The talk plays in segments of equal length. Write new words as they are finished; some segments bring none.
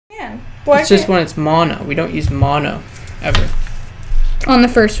can. It's just when it's mono. We don't use mono ever. On the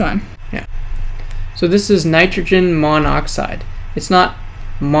first one. Yeah. So this is nitrogen monoxide. It's not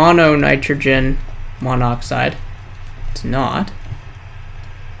mononitrogen monoxide. It's not.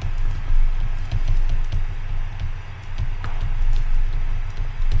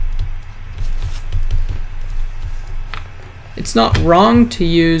 It's not wrong to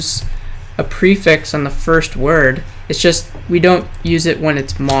use a prefix on the first word. It's just we don't use it when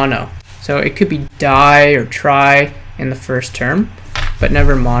it's mono. So it could be di or tri in the first term, but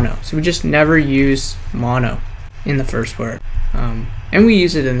never mono. So we just never use mono in the first word. And we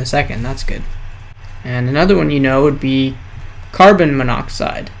use it in the second. That's good. And another one would be carbon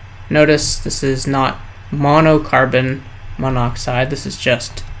monoxide. Notice this is not monocarbon monoxide. This is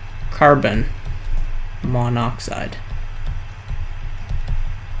just carbon monoxide,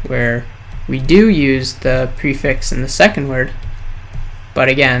 where we do use the prefix in the second word, but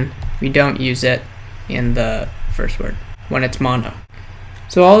again, we don't use it in the first word when it's mono.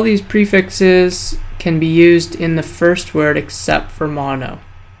 So all these prefixes can be used in the first word except for mono.